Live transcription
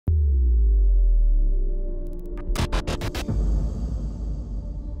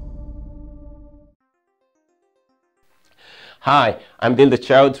Hi, I'm Dilda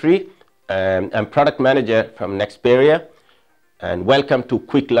Chowdhury. I'm product manager from Nexperia, and welcome to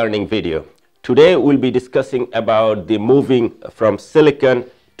quick learning video. Today we'll be discussing about the moving from silicon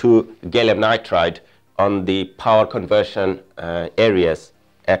to gallium nitride on the power conversion areas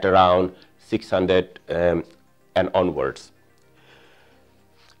at around 600 and onwards.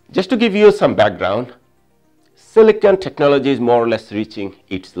 Just to give you some background, silicon technology is more or less reaching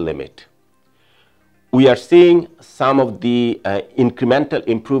its limit. We are seeing some of the incremental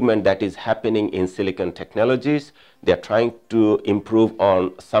improvement that is happening in silicon technologies. They are trying to improve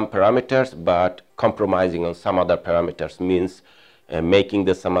on some parameters, but compromising on some other parameters means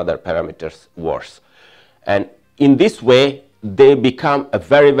making some other parameters worse. And in this way, they become a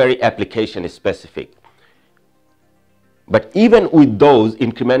very application specific. But even with those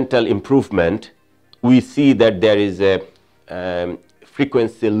incremental improvement, we see that there is a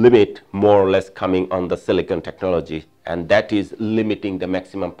frequency limit more or less coming on the silicon technology, and that is limiting the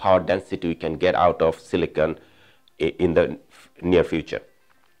maximum power density we can get out of silicon in the near future.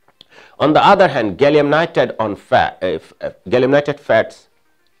 On the other hand, gallium nitride FETs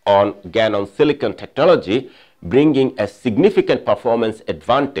on GaN-on-Silicon technology bringing a significant performance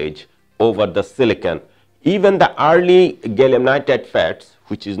advantage over the silicon. Even the early gallium nitride FETs,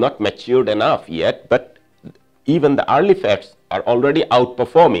 which is not matured enough yet, but even the early FETs are already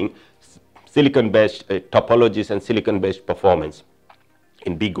outperforming silicon-based topologies and silicon-based performance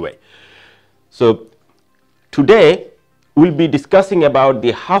in big way. So today we'll be discussing about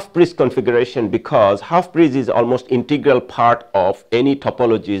the half-bridge configuration, because half-bridge is almost integral part of any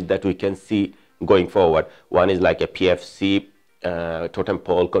topologies that we can see going forward. One is like a PFC totem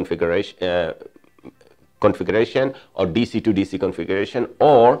pole configuration, or DC to DC configuration,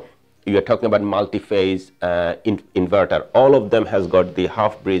 or you are talking about multi-phase inverter. All of them has got the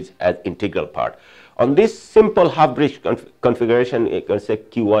half-bridge as integral part. On this simple half-bridge configuration, you can say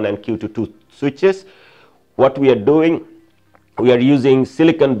Q1 and Q2 two switches. What we are doing, we are using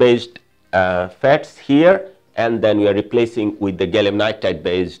silicon-based FETs here, and then we are replacing with the gallium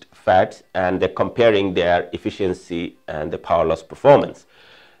nitride-based FETs, and they're comparing their efficiency and the power loss performance.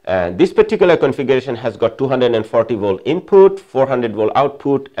 This particular configuration has got 240 volt input, 400 volt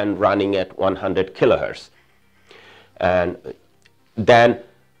output, and running at 100 kilohertz. And then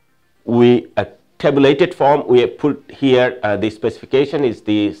we, a tabulated form, we have put here the specification is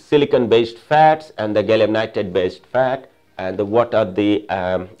the silicon based FETs and the gallium nitride based FET, and what are the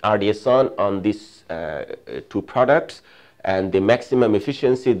RDS on these two products, and the maximum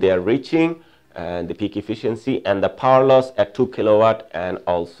efficiency they are reaching, and the peak efficiency, and the power loss at 2 kilowatt, and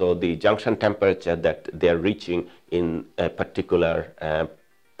also the junction temperature that they are reaching in a particular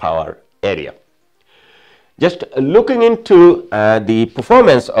power area. Just looking into the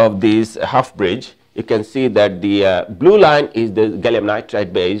performance of this half bridge, you can see that the blue line is the gallium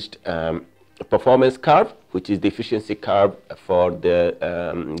nitride based performance curve, which is the efficiency curve for the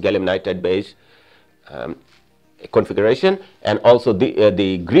gallium nitride based configuration, and also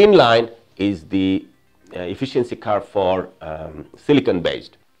the green line is the efficiency curve for silicon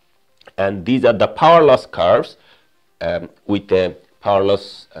based, and these are the power loss curves with the power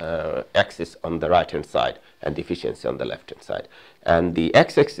loss axis on the right hand side and the efficiency on the left hand side, and the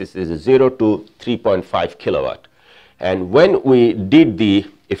x-axis is 0 to 3.5 kilowatt. And when we did the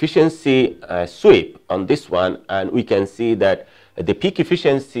efficiency sweep on this one, and we can see that the peak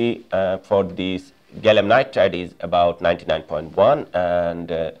efficiency for this gallium nitride is about 99.1,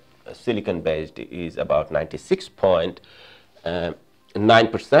 and silicon based is about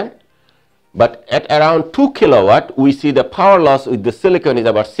 96.9%, but at around 2 kilowatt we see the power loss with the silicon is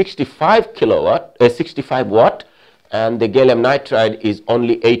about 65 watt, and the gallium nitride is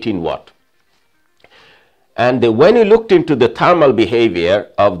only 18 watt. And when you looked into the thermal behavior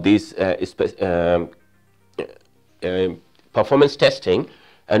of this performance testing,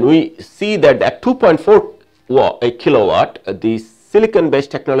 and we see that at 2.4 kilowatt this silicon-based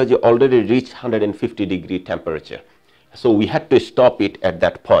technology already reached 150-degree temperature. So we had to stop it at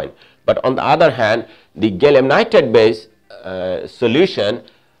that point. But on the other hand, the gallium nitride-based solution,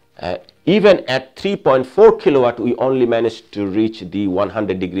 even at 3.4 kilowatt, we only managed to reach the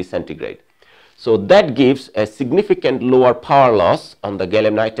 100 degrees centigrade. So that gives a significant lower power loss on the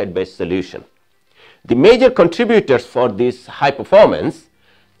gallium nitride-based solution. The major contributors for this high performance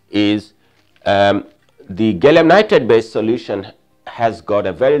is the gallium nitride-based solution has got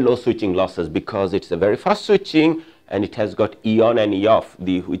a very low switching losses, because it's a very fast switching, and it has got E on and E off,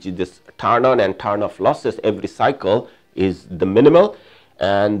 which is this turn on and turn off losses every cycle is the minimal,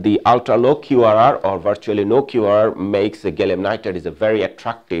 and the ultra low QRR or virtually no QRR makes the gallium nitride is a very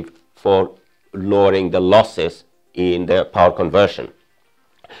attractive for lowering the losses in the power conversion.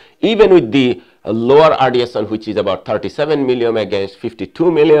 Even with the lower radiation, which is about 37 milliohm against 52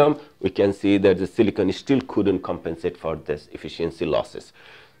 milliohm, we can see that the silicon still couldn't compensate for this efficiency losses.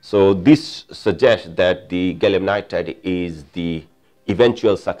 So this suggests that the gallium nitride is the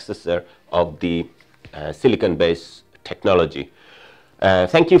eventual successor of the silicon-based technology.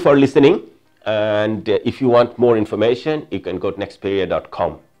 Thank you for listening, and if you want more information, you can go to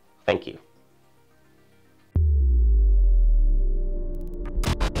nextperia.com. Thank you.